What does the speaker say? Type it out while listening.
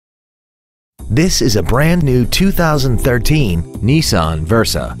This is a brand new 2013 Nissan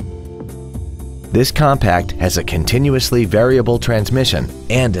Versa. This compact has a continuously variable transmission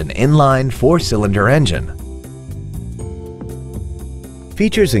and an inline 4-cylinder engine.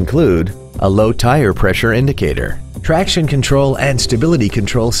 Features include a low tire pressure indicator, traction control and stability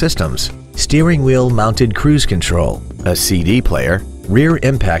control systems, steering wheel mounted cruise control, a CD player, rear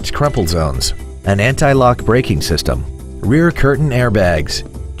impact crumple zones, an anti-lock braking system, rear curtain airbags,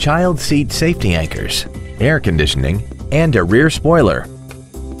 child seat safety anchors, air conditioning, and a rear spoiler.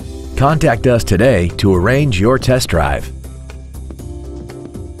 Contact us today to arrange your test drive.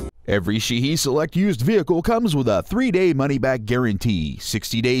 Every Sheehy Select used vehicle comes with a 3-day money-back guarantee,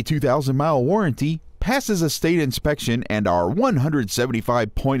 60-day 2,000-mile warranty, passes a state inspection and our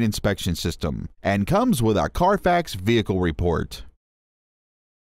 175-point inspection system, and comes with a Carfax vehicle report.